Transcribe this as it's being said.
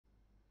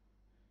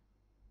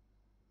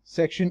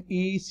Section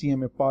E,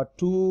 CMA Part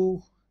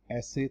 2,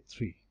 Essay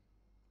 3.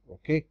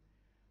 Okay.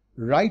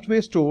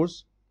 Rightway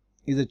Stores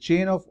is a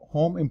chain of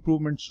home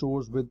improvement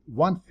stores with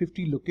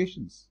 150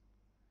 locations.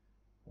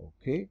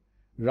 Okay.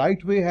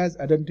 Rightway has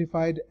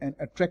identified an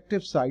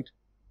attractive site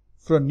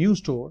for a new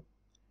store,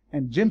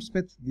 and Jim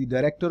Smith, the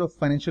Director of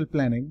Financial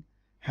Planning,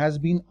 has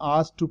been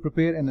asked to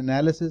prepare an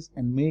analysis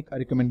and make a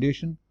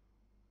recommendation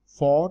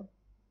for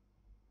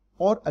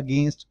or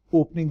against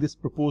opening this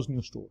proposed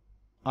new store,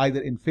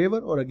 either in favor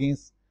or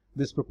against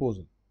this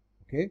proposal.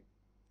 Okay.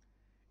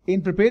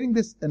 In preparing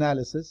this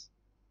analysis,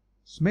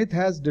 Smith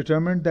has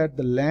determined that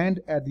the land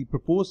at the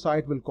proposed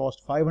site will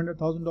cost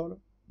 $500,000.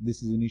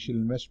 This is initial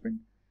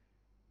investment.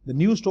 The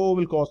new store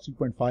will cost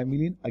 $3.5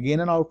 million. Again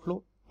an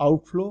outflow,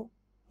 outflow,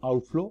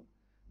 outflow.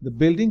 The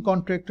building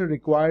contractor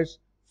requires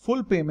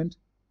full payment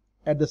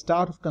at the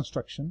start of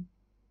construction,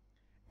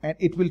 and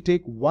it will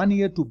take 1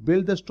 year to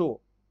build the store.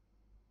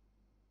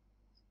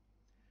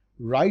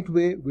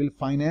 Rightway will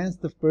finance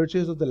the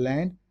purchase of the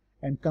land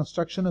and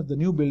construction of the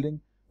new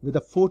building with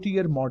a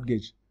 40-year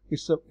mortgage.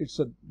 It's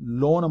a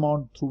loan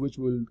amount through which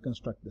we will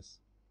construct this.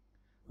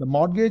 The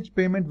mortgage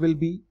payment will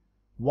be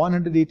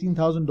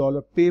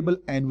 $118,000 payable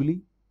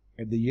annually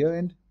at the year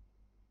end.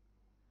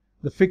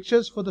 The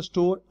fixtures for the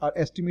store are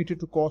estimated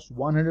to cost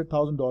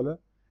 $100,000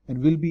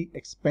 and will be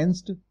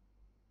expensed.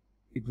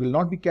 It will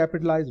not be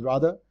capitalized,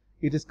 rather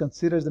it is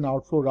considered as an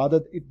outflow,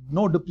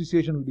 no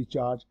depreciation will be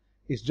charged,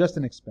 it's just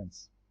an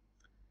expense.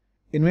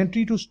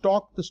 Inventory to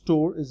stock the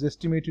store is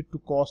estimated to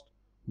cost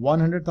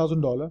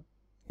 $100,000,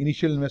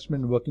 initial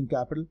investment in working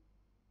capital.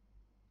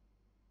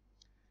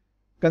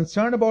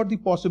 Concerned about the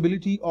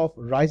possibility of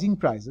rising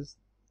prices,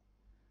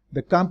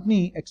 the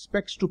company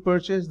expects to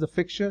purchase the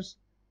fixtures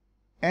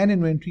and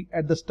inventory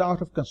at the start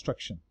of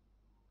construction.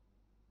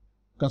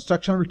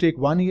 Construction will take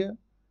 1 year,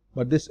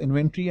 but this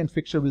inventory and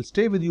fixture will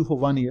stay with you for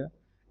 1 year,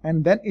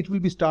 and then it will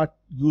be start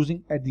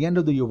using at the end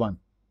of the year 1.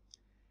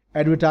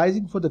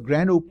 Advertising for the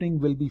grand opening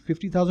will be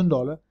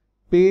 $50,000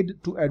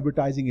 paid to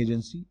advertising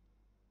agency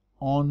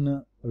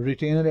on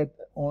retainer at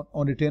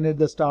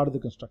the start of the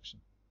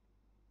construction.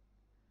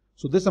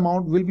 So this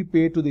amount will be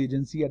paid to the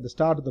agency at the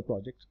start of the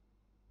project.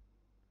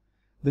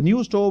 The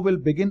new store will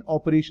begin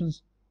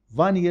operations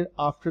 1 year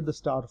after the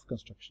start of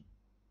construction.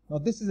 Now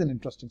this is an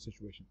interesting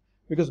situation,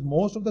 because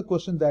most of the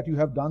questions that you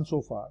have done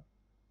so far,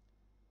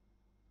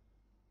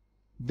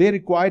 they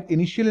required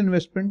initial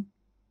investment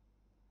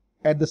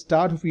at the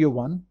start of year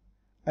 1,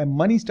 and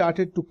money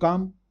started to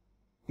come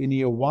in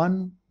year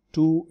 1,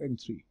 2, and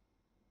 3.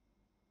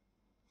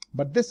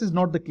 But this is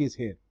not the case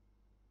here.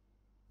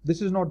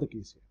 This is not the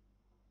case here.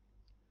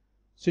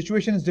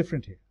 Situation is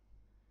different here.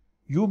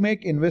 You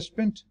make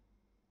investment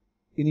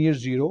in year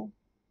 0.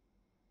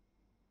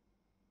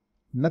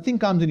 Nothing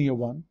comes in year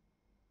 1.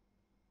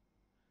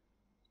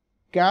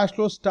 Cash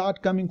flows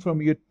start coming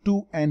from year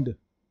 2 end.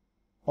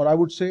 Or I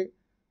would say,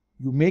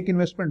 you make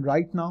investment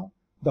right now.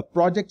 The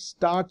project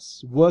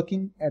starts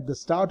working at the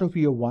start of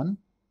year 1.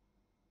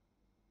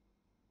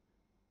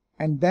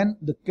 And then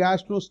the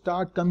cash flows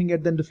start coming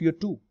at the end of year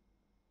 2,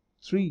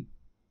 3,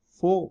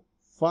 4,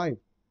 5.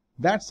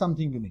 That's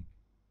something unique.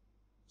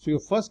 So your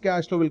first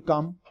cash flow will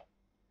come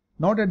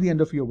not at the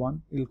end of year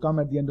 1, it will come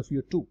at the end of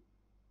year 2.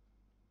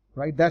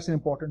 Right? That's an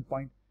important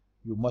point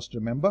you must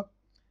remember.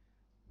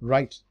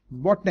 Right.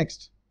 What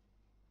next?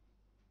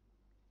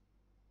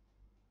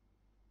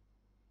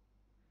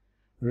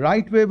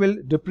 Rightway will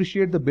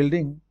depreciate the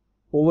building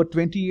over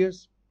 20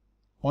 years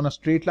on a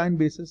straight line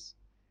basis,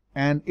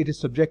 and it is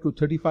subject to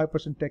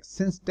 35% tax.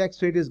 Since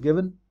tax rate is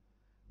given,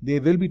 there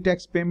will be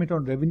tax payment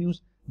on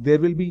revenues. There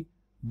will be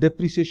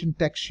depreciation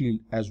tax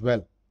shield as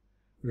well.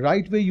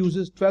 Rightway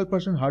uses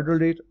 12% hurdle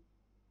rate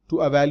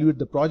to evaluate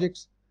the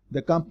projects.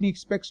 The company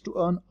expects to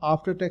earn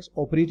after-tax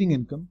operating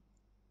income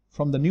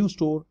from the new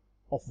store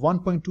of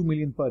 $1.2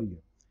 million per year.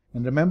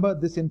 And remember,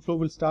 this inflow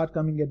will start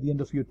coming at the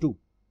end of year 2.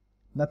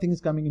 Nothing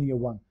is coming in year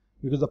 1,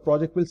 because the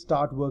project will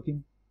start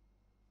working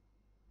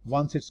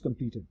once it's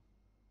completed.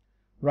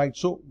 Right,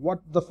 so what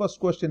the first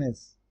question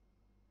is,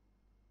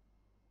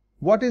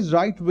 what is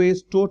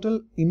Rightway's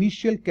total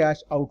initial cash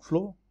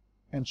outflow?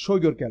 And show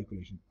your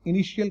calculation.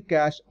 Initial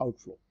cash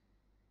outflow.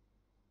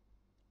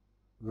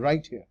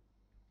 Right here.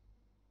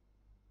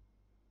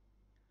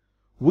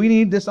 We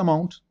need this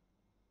amount.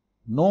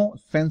 No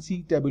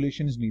fancy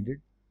tabulation is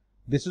needed.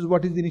 This is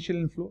what is the initial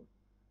inflow,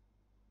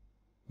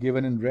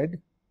 given in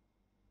red,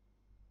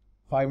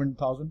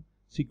 500,000.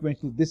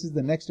 Sequentially, this is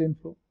the next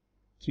inflow,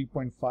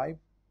 3.5.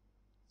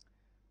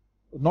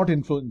 Not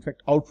inflow, in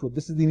fact, outflow.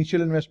 This is the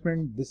initial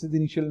investment. This is the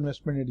initial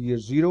investment at year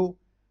 0.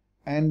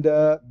 And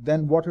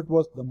then what it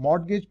was, the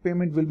mortgage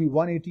payment will be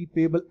 180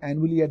 payable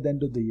annually at the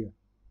end of the year.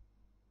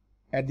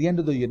 At the end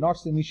of the year, not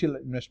the initial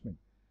investment.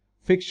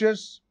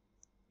 Fixtures,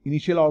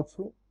 initial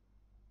outflow.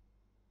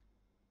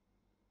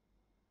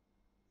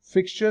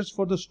 Fixtures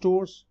for the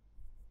stores,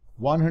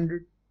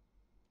 100.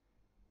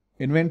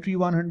 Inventory,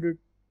 100.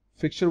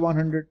 Fixture,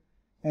 100.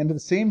 And at the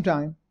same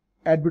time,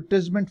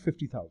 advertisement,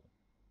 50,000.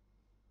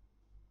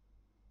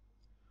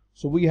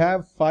 So we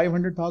have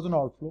 500,000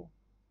 outflow,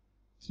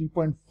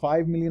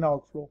 3.5 million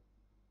outflow,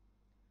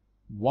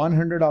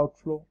 100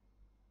 outflow.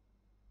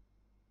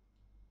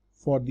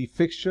 For the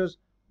fixtures,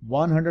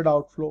 100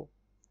 outflow.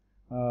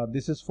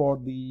 This is for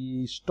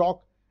the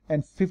stock,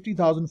 and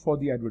 50,000 for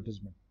the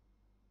advertisement.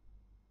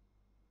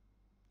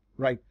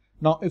 Right.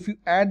 Now, if you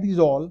add these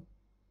all,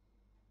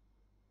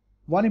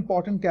 one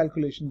important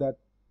calculation that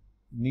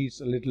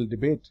needs a little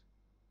debate.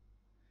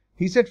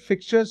 He said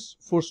fixtures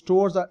for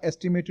stores are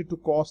estimated to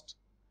cost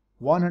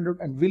 100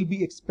 and will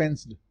be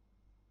expensed.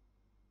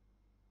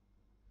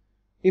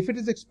 If it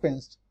is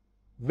expensed,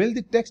 will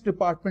the tax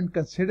department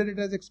consider it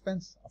as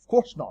expense? Of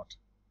course not.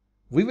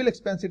 We will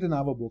expense it in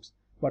our books,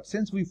 but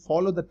since we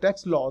follow the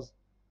tax laws,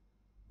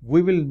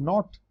 we will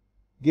not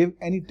give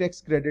any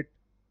tax credit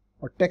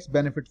or tax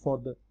benefit for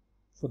the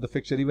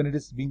fixture, even if it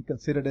is being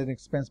considered an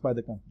expense by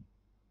the company.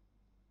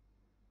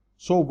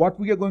 So what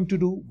we are going to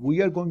do,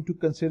 we are going to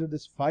consider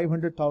this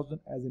 500,000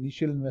 as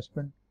initial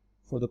investment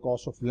for the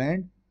cost of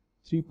land,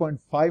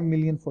 3.5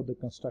 million for the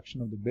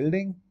construction of the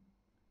building.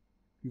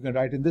 You can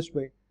write in this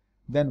way.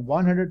 Then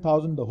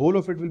 100,000, the whole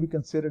of it will be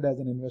considered as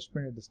an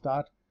investment at the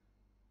start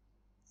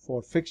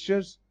for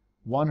fixtures,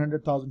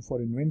 100,000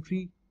 for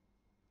inventory,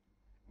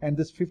 and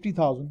this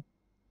 50,000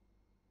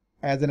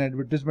 as an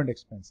advertisement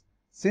expense.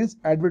 Since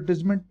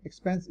advertisement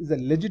expense is a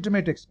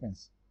legitimate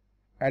expense,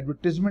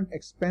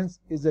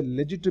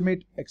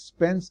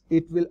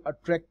 it will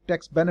attract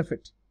tax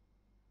benefit.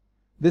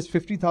 This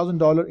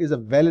 $50,000 is a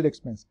valid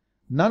expense.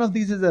 None of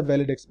these is a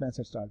valid expense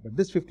at start, but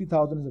this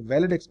 50,000 is a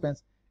valid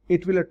expense.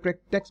 It will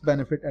attract tax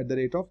benefit at the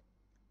rate of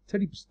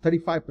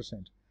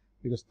 35%,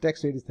 because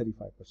tax rate is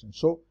 35%.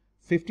 So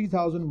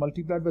 50,000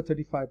 multiplied by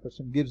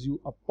 35% gives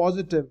you a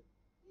positive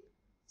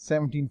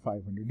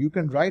 17,500. You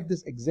can write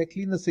this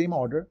exactly in the same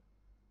order,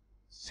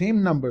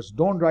 same numbers.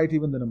 Don't write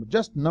even the number,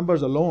 just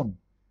numbers alone.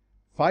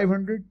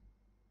 500,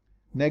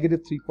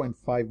 negative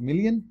 3.5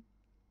 million,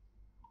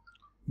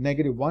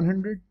 negative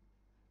 100,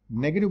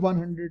 negative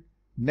 100,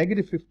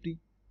 negative 50,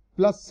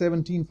 plus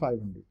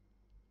 17,500.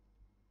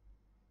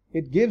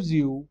 It gives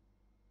you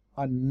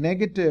a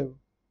negative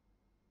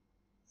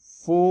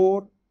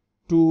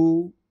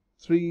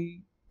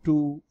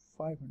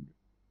 4,232,500.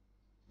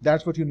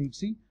 That's what you need.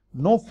 See,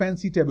 no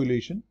fancy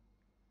tabulation,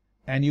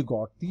 and you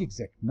got the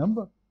exact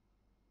number.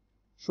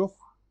 Shuf.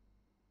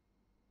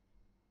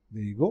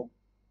 There you go.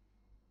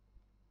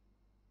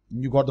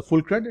 You got the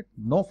full credit.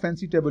 No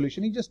fancy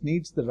tabulation. He just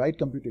needs the right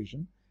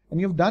computation, and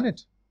you've done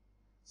it.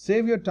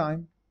 Save your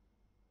time.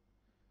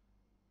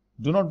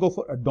 Do not go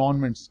for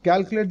adornments.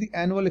 Calculate the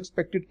annual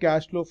expected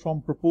cash flow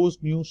from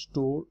proposed new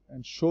store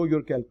and show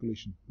your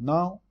calculation.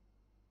 Now,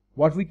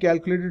 what we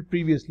calculated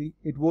previously,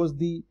 it was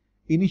the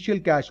initial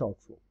cash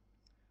outflow.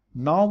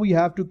 Now we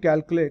have to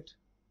calculate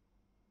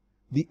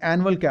the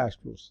annual cash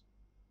flows,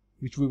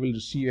 which we will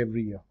receive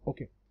every year.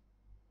 Okay.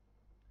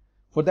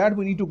 For that,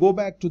 we need to go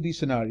back to the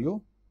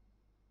scenario.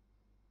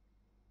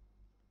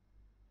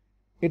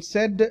 It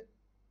said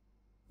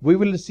we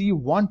will receive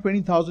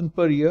 120,000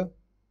 per year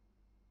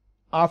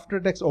after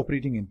tax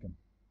operating income.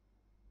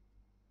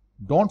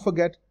 Don't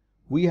forget,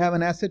 we have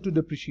an asset to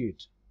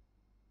depreciate.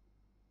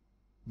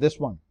 This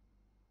one,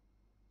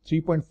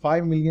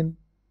 3.5 million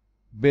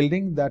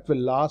building that will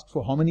last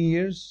for how many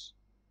years?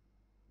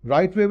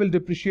 Right way will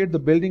depreciate the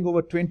building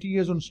over 20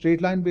 years on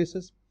straight line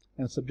basis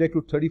and subject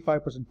to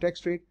 35%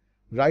 tax rate.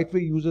 Right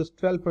way uses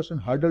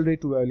 12% hurdle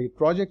rate to evaluate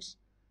projects,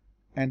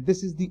 and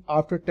this is the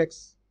after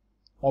tax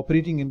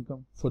operating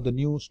income for the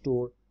new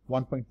store,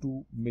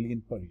 1.2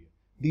 million per year.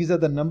 These are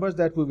the numbers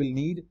that we will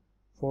need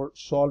for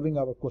solving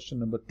our question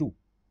number 2.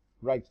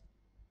 Right.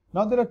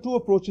 Now there are two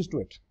approaches to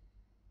it.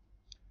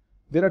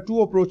 There are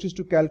two approaches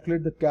to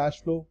calculate the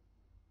cash flow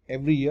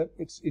every year.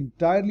 It's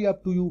entirely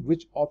up to you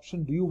which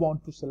option do you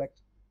want to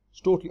select.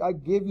 It's totally, I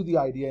gave you the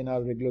idea in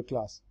our regular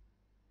class.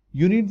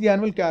 You need the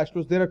annual cash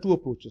flows. There are two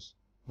approaches.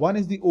 One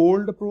is the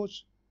old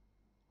approach,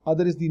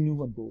 other is the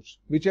new approach.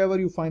 Whichever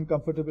you find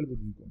comfortable with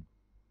you.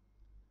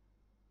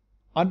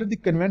 Under the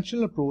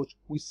conventional approach,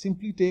 we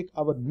simply take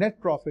our net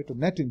profit or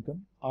net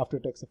income, after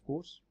tax of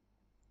course,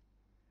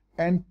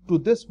 and to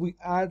this we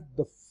add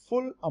the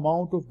full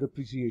amount of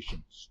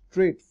depreciation,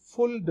 straight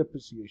full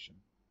depreciation.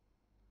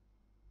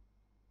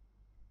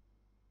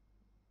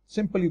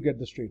 Simple, you get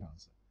the straight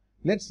answer.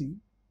 Let's see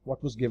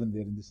what was given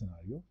there in this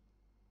scenario.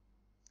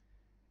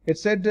 It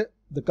said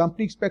the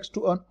company expects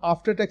to earn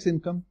after tax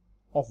income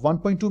of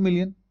 1.2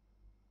 million.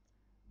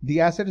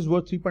 The asset is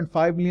worth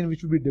 3.5 million,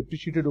 which will be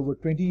depreciated over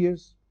 20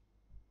 years.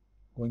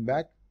 Going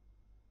back.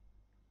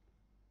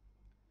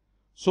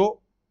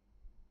 So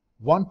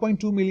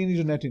 1.2 million is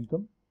your net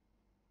income.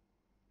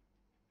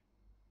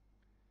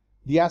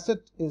 The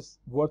asset is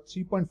worth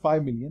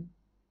 3.5 million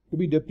to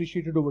be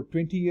depreciated over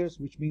 20 years,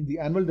 which means the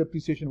annual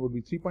depreciation would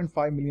be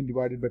 3.5 million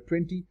divided by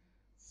 20.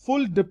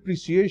 Full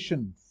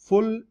depreciation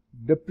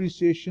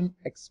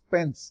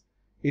expense.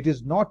 It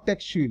is not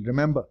tax shield,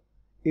 remember,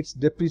 it's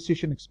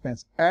depreciation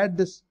expense. Add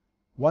this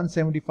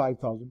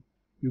 175,000,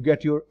 you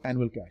get your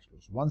annual cash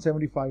flows.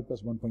 175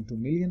 plus 1.2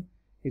 million,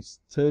 it's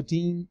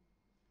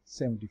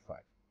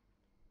 1375.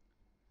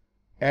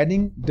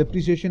 adding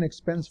depreciation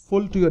expense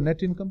full to your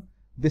net income.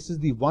 This is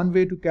the one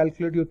way to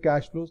calculate your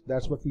cash flows.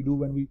 That's what we do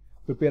when we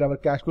prepare our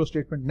cash flow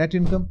statement. Net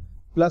income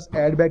plus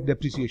add back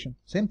depreciation.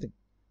 Same thing,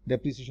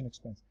 depreciation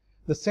expense.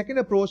 The second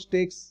approach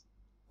takes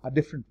a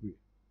different way.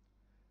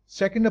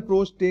 Second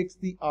approach takes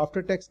the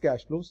after-tax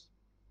cash flows,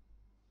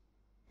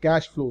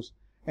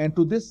 and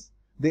to this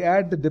they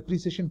add the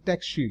depreciation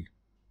tax shield.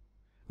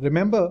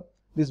 Remember,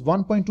 this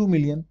 1.2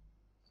 million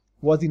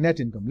was the net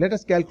income. Let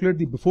us calculate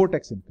the before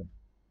tax income.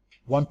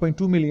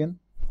 1.2 million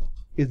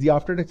is the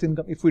after-tax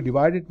income. If we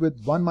divide it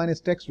with 1 minus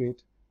tax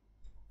rate,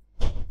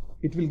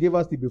 it will give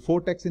us the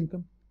before tax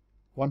income.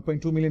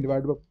 1.2 million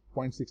divided by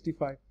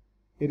 0.65.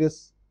 It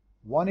is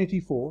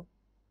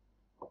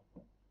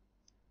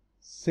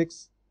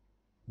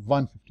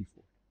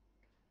 184,6,154,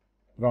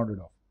 rounded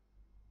off.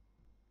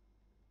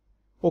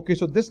 Okay,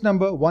 so this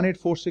number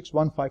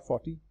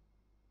 184,61540,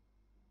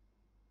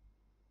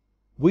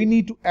 we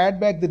need to add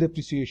back the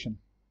depreciation.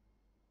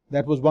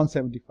 That was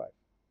 175.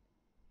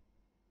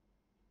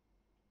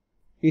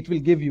 It will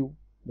give you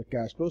the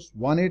cash flows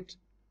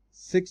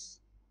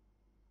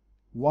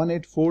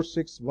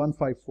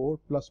 184,615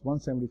 plus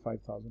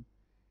 175,000.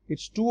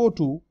 It's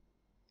 202.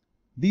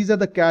 These are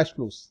the cash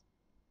flows.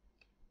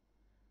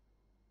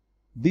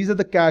 These are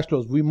the cash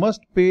flows. We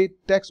must pay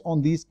tax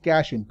on these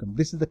cash income.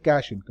 This is the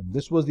cash income.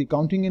 This was the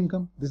accounting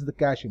income. This is the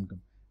cash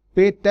income.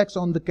 Pay tax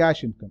on the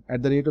cash income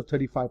at the rate of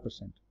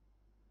 35%.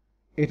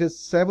 It is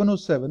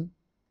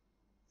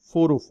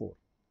 707,404.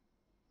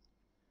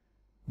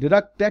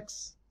 Deduct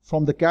tax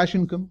from the cash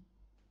income,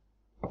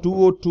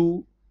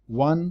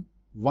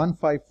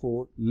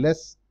 202,154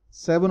 less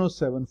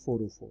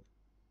 707,404.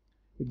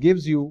 It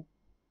gives you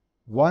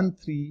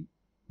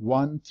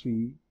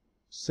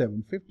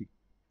 131,3,750.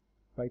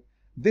 Right?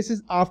 This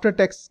is after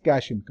tax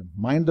cash income.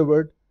 Mind the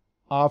word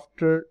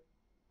after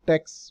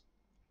tax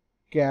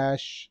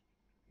cash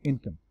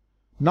income.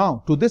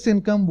 Now to this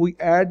income we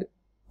add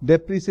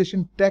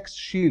depreciation tax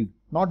shield,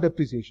 not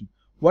depreciation.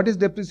 What is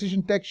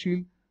depreciation tax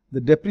shield?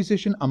 The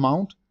depreciation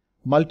amount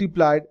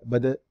multiplied by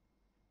the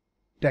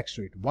tax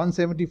rate.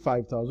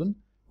 175,000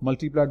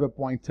 multiplied by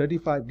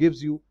 0.35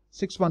 gives you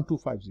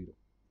 61250.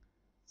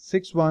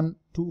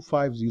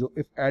 61250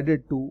 if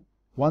added to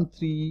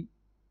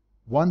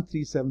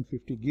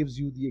 131,3,750 gives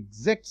you the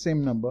exact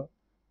same number,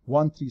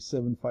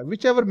 1,375.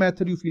 Whichever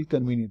method you feel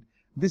convenient.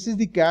 This is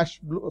the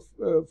cash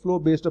flow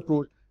based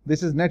approach.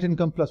 This is net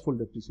income plus full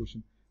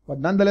depreciation. But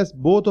nonetheless,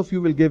 both of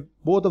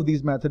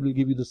these methods will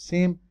give you the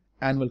same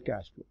annual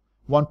cash flow,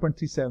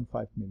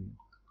 1.375 million.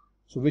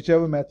 So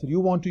whichever method you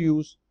want to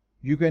use,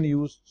 you can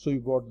use. So you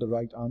got the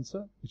right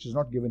answer, which is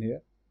not given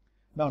here.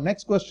 Now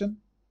next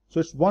question. So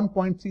it's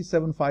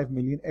 1.375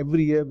 million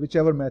every year,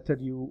 whichever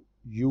method you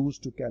use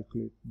to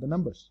calculate the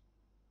numbers.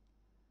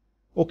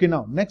 Okay,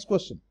 now next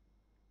question.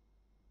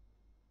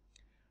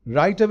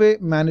 Right away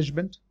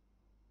management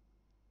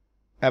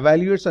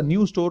evaluates a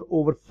new store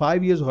over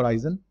 5 years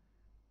horizon,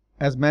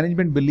 as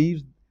management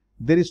believes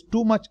there is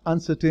too much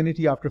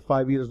uncertainty after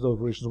 5 years of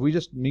operations. We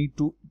just need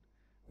to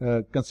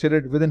consider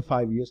it within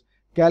 5 years.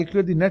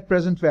 Calculate the net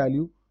present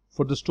value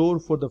for the store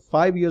for the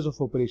 5 years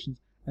of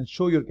operations and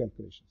show your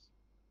calculations.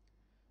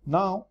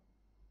 Now,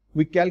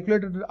 we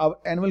calculated our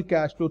annual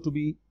cash flow to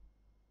be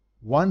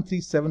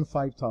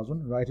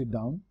 1,375,000. Write it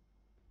down.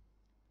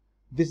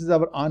 This is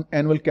our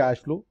annual cash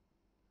flow,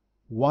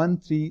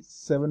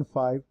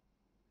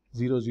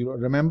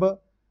 1,375,000. Remember,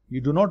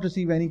 you do not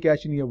receive any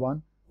cash in year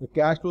 1. The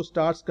cash flow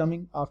starts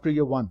coming after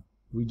year 1.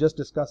 We just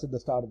discussed at the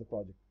start of the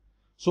project.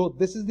 So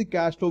this is the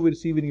cash flow we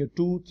receive in year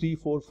 2, 3,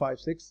 4, 5,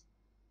 6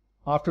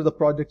 after the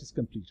project is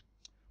complete.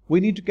 We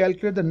need to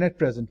calculate the net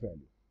present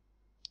value.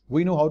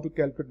 We know how to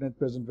calculate net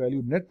present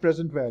value. Net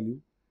present value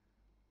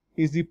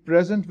is the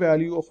present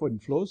value of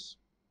inflows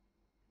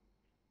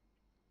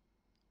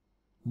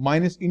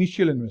minus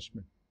initial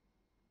investment.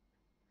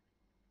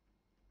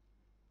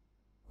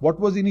 What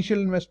was the initial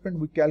investment?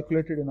 We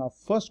calculated in our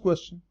first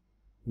question.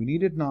 We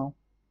need it now.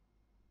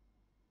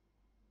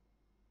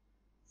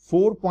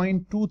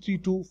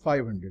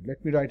 4.232500.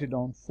 Let me write it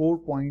down.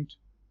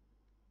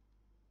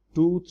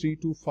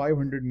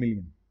 4.232500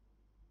 million.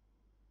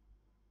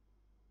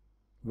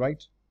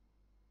 Right?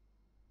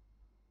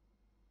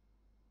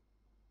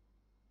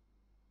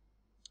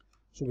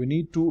 So we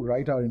need to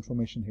write our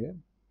information here.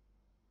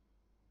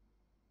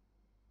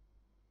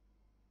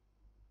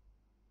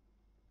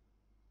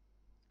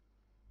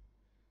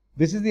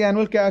 This is the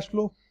annual cash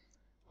flow.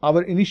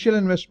 Our initial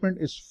investment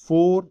is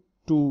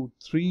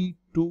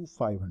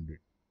 4,232,500.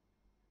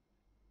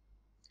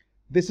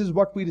 This is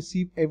what we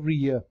receive every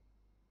year.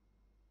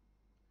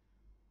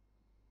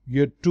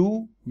 Year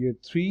 2, year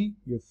 3,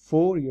 year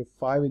 4, year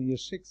 5, and year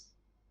 6.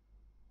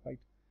 Right?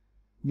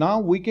 Now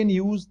we can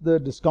use the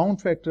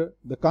discount factor,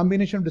 the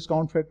combination of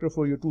discount factor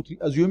for year 2, 3,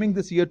 assuming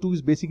this year 2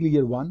 is basically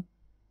year 1,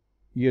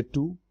 year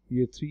 2,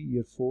 year 3,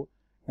 year 4.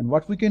 And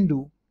what we can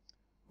do,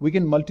 we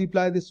can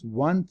multiply this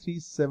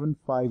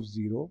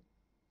 13750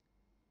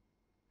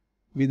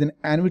 with an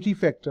annuity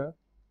factor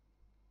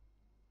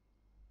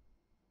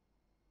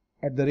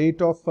at the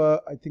rate of,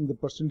 I think the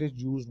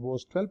percentage used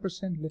was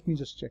 12%. Let me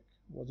just check.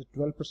 Was it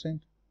 12%?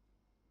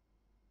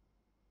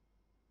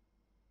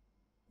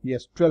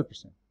 Yes,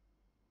 12%.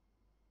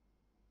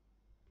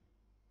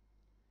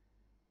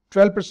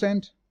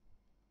 12%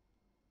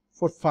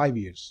 for 5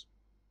 years.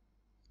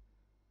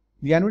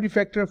 The annuity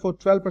factor for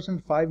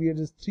 12% 5 years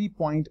is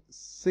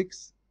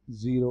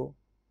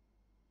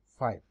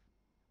 3.605.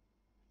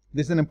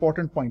 This is an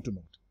important point to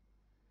note.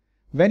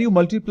 When you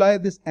multiply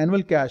this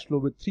annual cash flow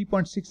with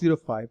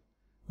 3.605,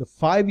 the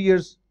 5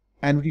 years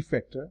annuity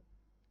factor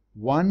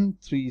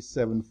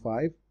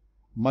 1375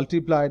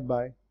 multiplied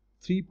by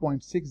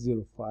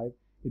 3.605,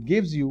 it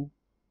gives you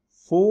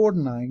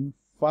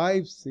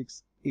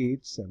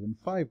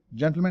 4956875.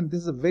 Gentlemen,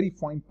 this is a very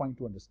fine point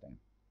to understand.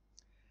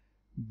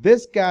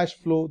 This cash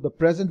flow, the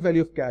present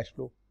value of cash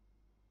flow,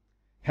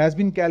 has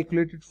been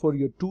calculated for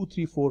year 2,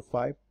 3, 4,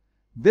 5.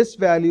 This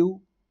value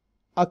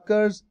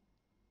occurs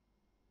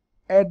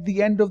at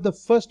the end of the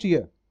first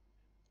year.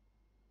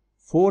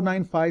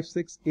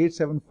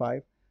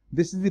 4956875.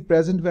 This is the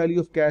present value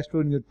of cash flow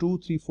in year 2,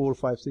 3, 4,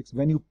 5, 6.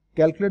 When you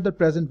calculate the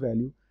present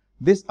value,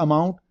 this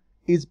amount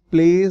is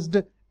placed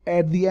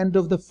at the end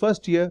of the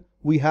first year.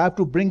 We have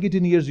to bring it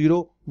in year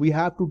 0. We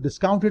have to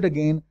discount it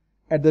again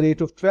at the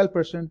rate of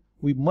 12%.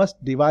 We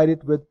must divide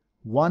it with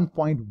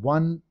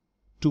 1.12.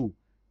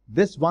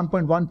 This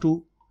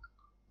 1.12,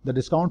 the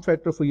discount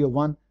factor for year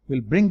 1,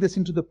 will bring this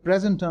into the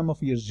present term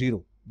of year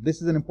 0.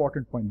 This is an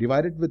important point.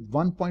 Divided with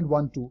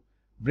 1.12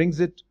 brings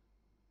it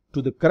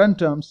to the current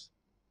terms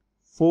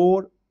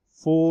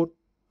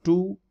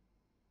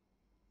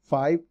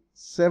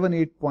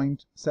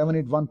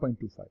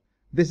 442,578.781.25.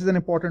 This is an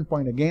important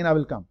point. Again, I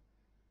will come.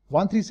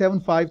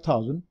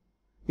 1,375,000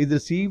 is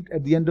received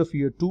at the end of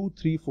year 2,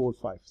 3, 4,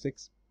 5,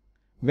 6.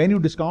 When you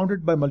discount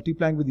it by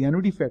multiplying with the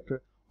annuity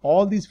factor,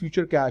 all these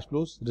future cash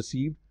flows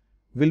received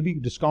will be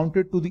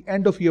discounted to the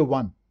end of year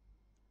 1.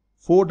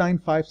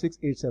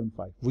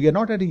 4956875. We are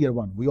not at year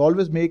 1. We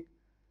always make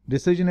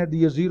decision at the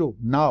year 0.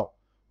 Now,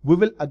 we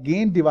will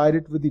again divide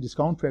it with the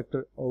discount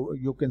factor, or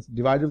you can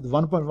divide it with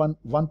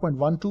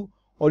 1.12,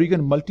 or you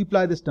can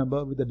multiply this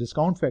number with the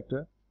discount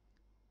factor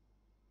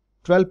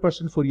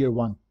 12% for year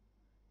 1.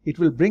 It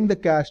will bring the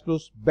cash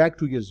flows back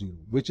to year 0,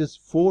 which is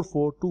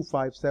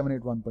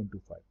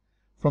 4425781.25.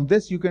 From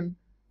this, you can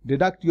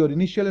deduct your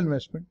initial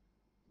investment,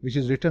 which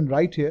is written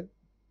right here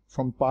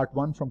from part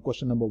 1, from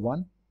question number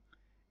 1.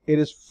 It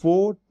is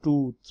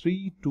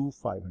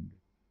 4232500.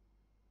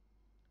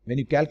 When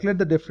you calculate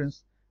the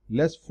difference,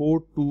 less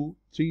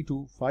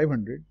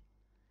 4232500,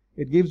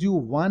 it gives you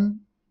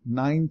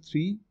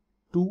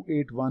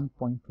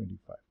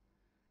 193281.25.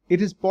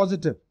 It is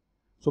positive.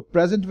 So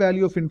present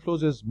value of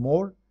inflows is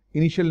more,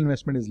 initial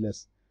investment is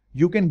less.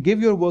 You can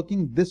give your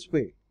working this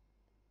way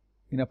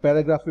in a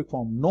paragraphic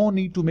form. No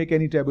need to make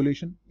any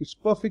tabulation. It's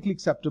perfectly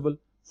acceptable.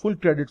 Full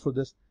credit for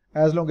this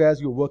as long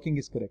as your working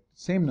is correct.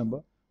 Same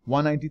number,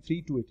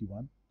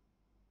 193,281.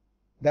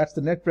 That's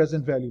the net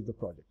present value of the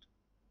project.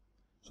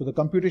 So the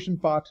computation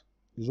part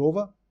is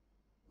over.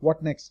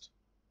 What next?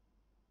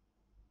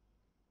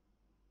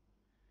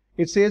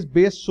 It says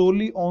based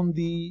solely on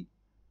the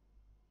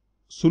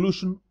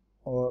solution,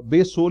 or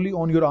based solely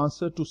on your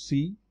answer to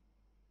C,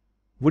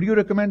 would you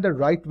recommend the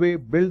right way,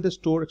 build the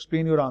store,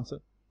 explain your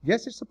answer?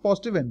 Yes, it's a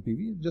positive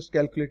NPV. Just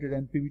calculated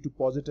NPV to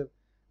positive.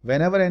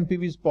 Whenever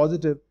NPV is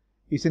positive,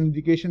 it's an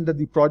indication that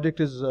the project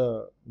is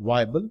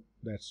viable.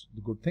 That's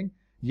the good thing.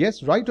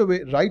 Yes, right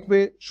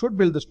way should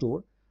build the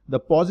store. The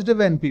positive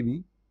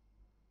NPV,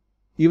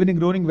 even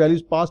ignoring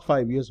values past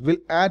 5 years, will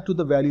add to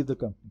the value of the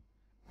company.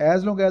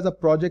 As long as a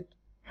project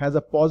has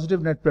a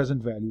positive net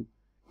present value,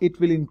 it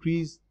will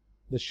increase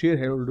the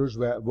shareholders'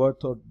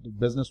 worth or the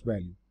business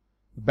value.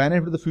 The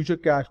benefit of the future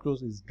cash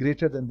flows is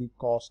greater than the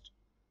cost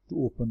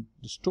to open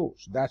the store.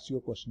 So that's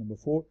your question number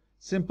 4.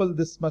 Simple.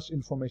 This much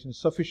information is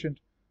sufficient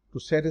to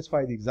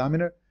satisfy the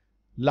examiner.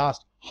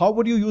 Last, how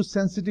would you use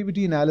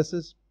sensitivity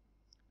analysis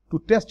to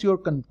test your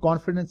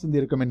confidence in the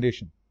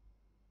recommendation?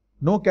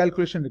 No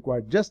calculation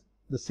required. Just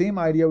the same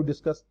idea we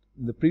discussed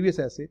in the previous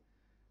essay.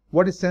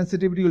 What is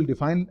sensitivity? You'll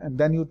define, and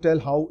then you tell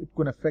how it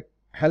can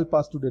help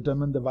us to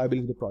determine the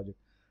viability of the project.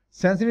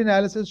 Sensitivity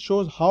analysis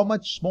shows how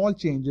much small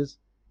changes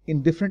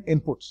in different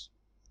inputs,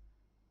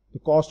 the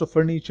cost of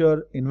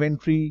furniture,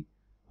 inventory,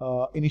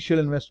 initial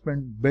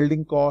investment,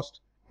 building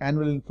cost,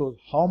 annual inflows,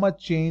 how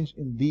much change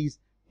in these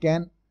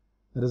can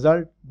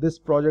result this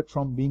project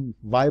from being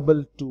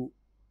viable to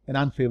an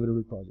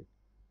unfavorable project.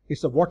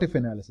 It's a what if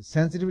analysis.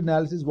 Sensitivity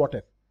analysis is what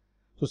if.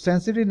 So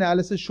sensitivity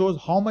analysis shows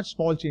how much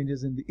small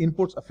changes in the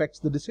inputs affects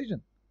the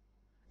decision.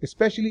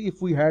 Especially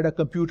if we had a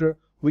computer,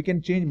 we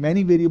can change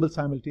many variables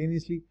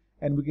simultaneously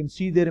and we can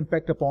see their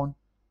impact upon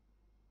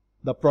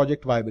the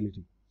project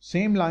viability.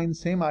 Same lines,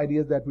 same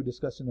ideas that we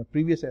discussed in our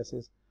previous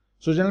essays.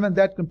 So gentlemen,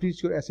 that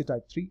completes your essay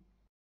type 3.